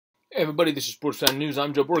Hey everybody, this is Sports Fan News.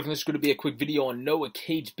 I'm Joe Bork, and this is going to be a quick video on Noah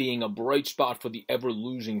Cates being a bright spot for the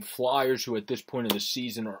ever-losing Flyers, who at this point of the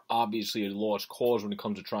season are obviously a lost cause when it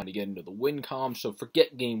comes to trying to get into the win column. So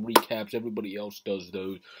forget game recaps. Everybody else does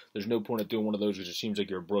those. There's no point in doing one of those because it seems like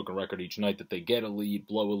you're a broken record each night that they get a lead,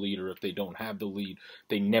 blow a lead, or if they don't have the lead,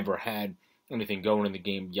 they never had anything going in the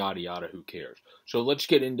game, yada yada, who cares. So let's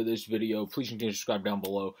get into this video. Please continue to subscribe down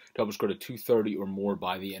below to help us go to 230 or more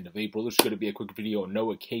by the end of April. This is going to be a quick video on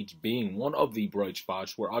Noah Cates being one of the bright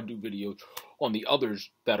spots, where I'll do videos on the others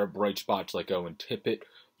that are bright spots, like Owen Tippett,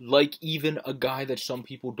 like even a guy that some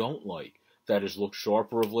people don't like that has looked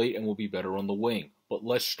sharper of late and will be better on the wing. But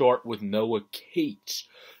let's start with Noah Cates.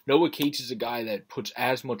 Noah Cates is a guy that puts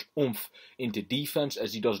as much oomph into defense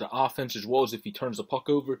as he does to offense, as well as if he turns the puck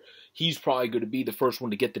over, he's probably going to be the first one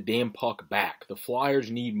to get the damn puck back. The Flyers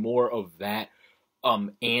need more of that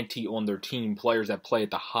ante on their team, players that play at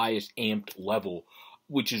the highest amped level,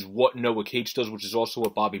 which is what Noah Cates does, which is also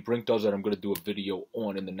what Bobby Brink does, that I'm going to do a video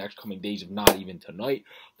on in the next coming days, if not even tonight,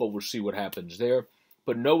 but we'll see what happens there.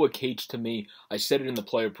 But Noah Cates, to me, I said it in the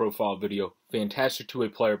player profile video, fantastic two-way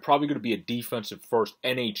player, probably going to be a defensive first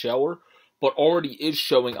NHLer, but already is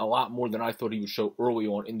showing a lot more than I thought he would show early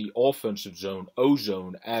on in the offensive zone,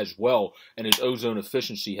 O-zone as well, and his O-zone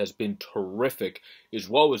efficiency has been terrific, as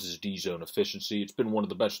well as his D-zone efficiency. It's been one of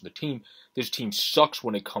the best of the team. This team sucks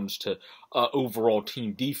when it comes to overall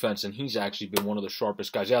team defense, and he's actually been one of the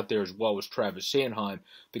sharpest guys out there, as well as Travis Sanheim,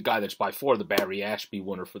 the guy that's by far the Barry Ashby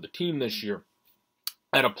winner for the team this year,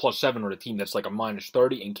 at a +7, or a team that's like a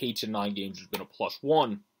 -30, and Cates in 9 games has been a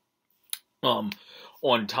 +1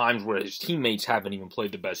 on times where his teammates haven't even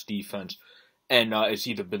played the best defense, and it's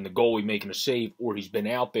either been the goalie making a save or he's been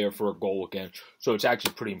out there for a goal again, so it's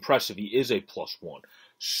actually pretty impressive. He is a +1,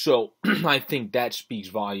 so I think that speaks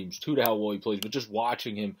volumes too to how well he plays, but just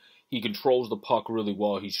watching him, he controls the puck really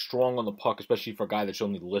well. He's strong on the puck, especially for a guy that's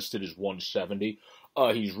only listed as 170.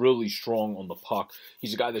 He's really strong on the puck.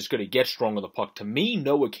 He's a guy that's going to get strong on the puck. To me,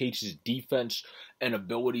 Noah Cates' defense and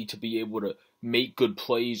ability to be able to make good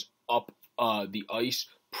plays up the ice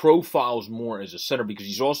profiles more as a center, because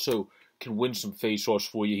he's also can win some faceoffs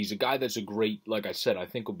for you. He's a guy that's a great, like I said, I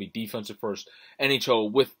think will be defensive first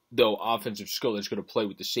NHL with, though, offensive skill that's going to play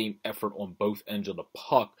with the same effort on both ends of the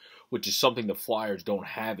puck, which is something the Flyers don't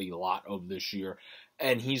have a lot of this year.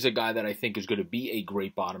 And he's a guy that I think is going to be a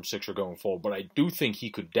great bottom sixer going forward. But I do think he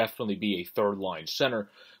could definitely be a third-line center,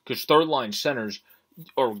 because third-line centers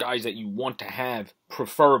are guys that you want to have,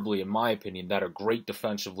 preferably, in my opinion, that are great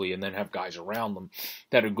defensively, and then have guys around them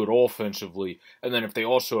that are good offensively. And then if they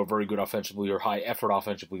also are very good offensively or high effort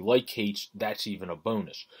offensively, like Cates, that's even a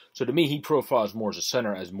bonus. So to me, he profiles more as a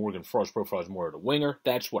center, as Morgan Frost profiles more as a winger.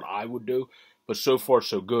 That's what I would do. But so far,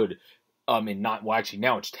 so good. Actually,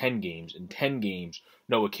 now it's 10 games. In 10 games,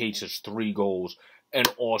 Noah Cates has 3 goals and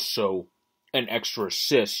also an extra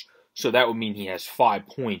assist. So that would mean he has 5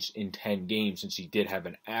 points in 10 games, since he did have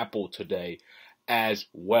an apple today as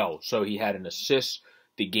well. So he had an assist,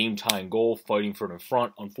 the game-tying goal, fighting for it in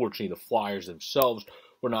front. Unfortunately, the Flyers themselves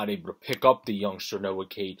were not able to pick up the youngster Noah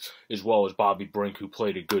Cates, as well as Bobby Brink, who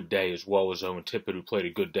played a good day, as well as Owen Tippett, who played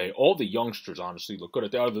a good day. All the youngsters, honestly, look good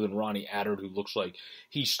at that, other than Ronnie Attard, who looks like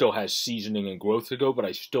he still has seasoning and growth to go, but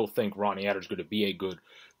I still think Ronnie Attard's going to be a good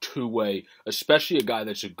two-way, especially a guy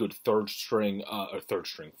that's a good third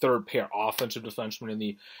pair offensive defenseman in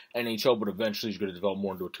the NHL, but eventually he's going to develop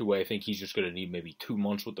more into a two-way. I think he's just going to need maybe 2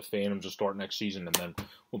 months with the Phantoms to start next season, and then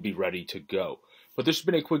we'll be ready to go. But this has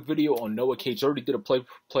been a quick video on Noah Cates. I already did a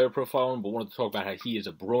player profile on him, but wanted to talk about how he is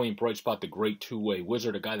a brilliant bright spot, the great two-way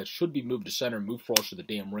wizard, a guy that should be moved to center, moved Frost to the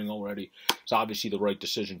damn ring already. It's obviously the right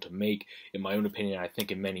decision to make, in my own opinion, and I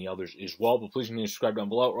think in many others as well. But please continue to subscribe down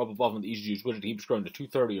below or up above on the easy to use widget. Keep scrolling to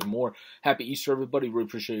 230 or more. Happy Easter, everybody. Really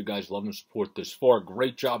appreciate you guys' love and support this far.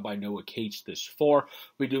 Great job by Noah Cates this far.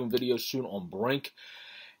 We'll be doing videos soon on Brink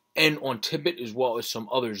and on Tippett, as well as some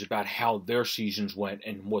others, about how their seasons went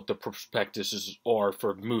and what the prospectuses are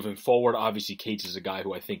for moving forward. Obviously, Cates is a guy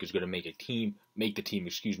who I think is going to make the team,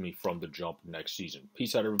 from the jump next season.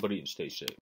 Peace out, everybody, and stay safe.